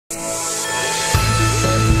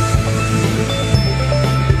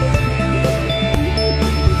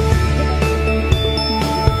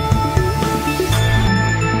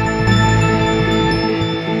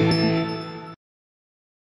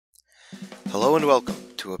Hello and welcome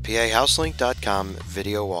to a PAHouseLink.com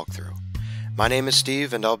video walkthrough. My name is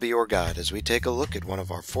Steve and I'll be your guide as we take a look at one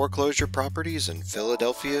of our foreclosure properties in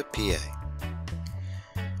Philadelphia, PA.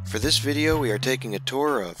 For this video we are taking a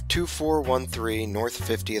tour of 2413 North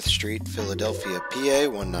 50th Street, Philadelphia, PA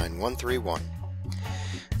 19131.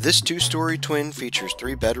 This two-story twin features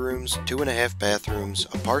 3 bedrooms, 2.5 bathrooms,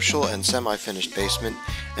 a partial and semi-finished basement,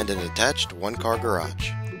 and an attached one-car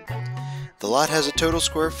garage. The lot has a total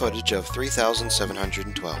square footage of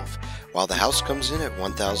 3,712, while the house comes in at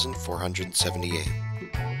 1,478.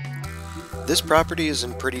 This property is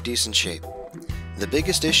in pretty decent shape. The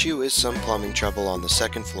biggest issue is some plumbing trouble on the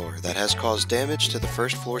second floor that has caused damage to the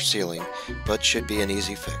first floor ceiling, but should be an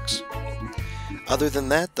easy fix. Other than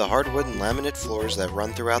that, the hardwood and laminate floors that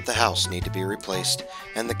run throughout the house need to be replaced,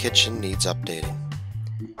 and the kitchen needs updating.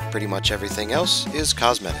 Pretty much everything else is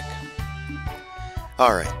cosmetic.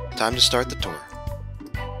 Alright, time to start the tour.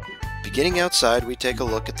 Beginning outside, we take a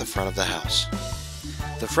look at the front of the house.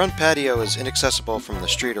 The front patio is inaccessible from the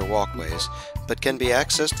street or walkways, but can be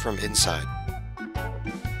accessed from inside.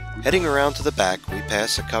 Heading around to the back, we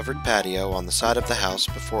pass a covered patio on the side of the house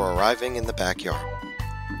before arriving in the backyard.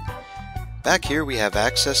 Back here we have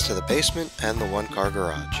access to the basement and the one-car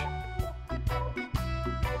garage.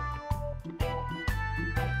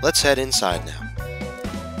 Let's head inside now.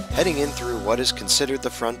 Heading in through what is considered the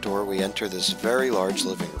front door, we enter this very large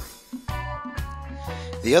living room.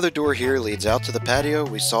 The other door here leads out to the patio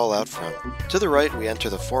we saw out front. To the right we enter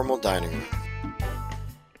the formal dining room.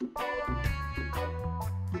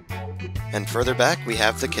 And further back we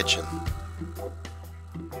have the kitchen.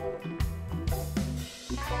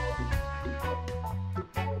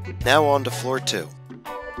 Now on to floor 2.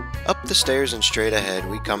 Up the stairs and straight ahead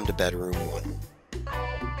we come to bedroom 1.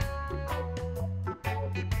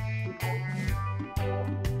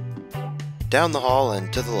 Down the hall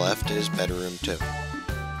and to the left is bedroom 2.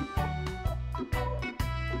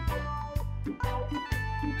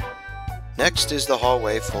 Next is the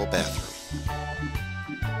hallway full bathroom.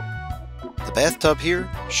 The bathtub here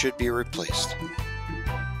should be replaced.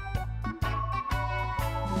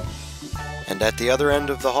 And at the other end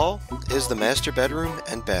of the hall is the master bedroom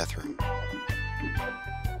and bathroom.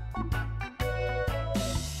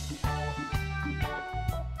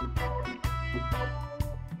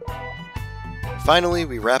 Finally,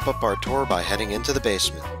 we wrap up our tour by heading into the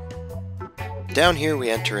basement. Down here we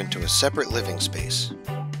enter into a separate living space.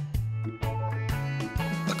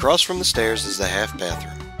 Across from the stairs is the half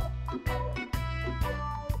bathroom.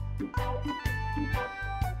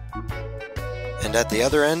 And at the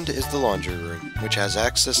other end is the laundry room, which has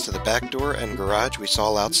access to the back door and garage we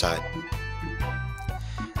saw outside.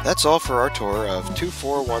 That's all for our tour of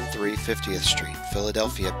 2413 50th Street,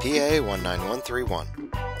 Philadelphia, PA 19131.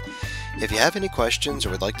 If you have any questions or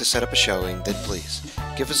would like to set up a showing, then please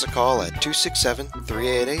give us a call at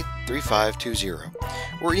 267-388-3520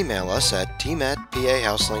 or email us at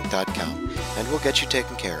team@PAHouseLink.com and we'll get you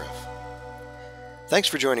taken care of. Thanks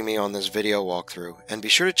for joining me on this video walkthrough, and be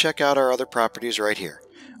sure to check out our other properties right here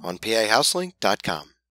on PAHouseLink.com.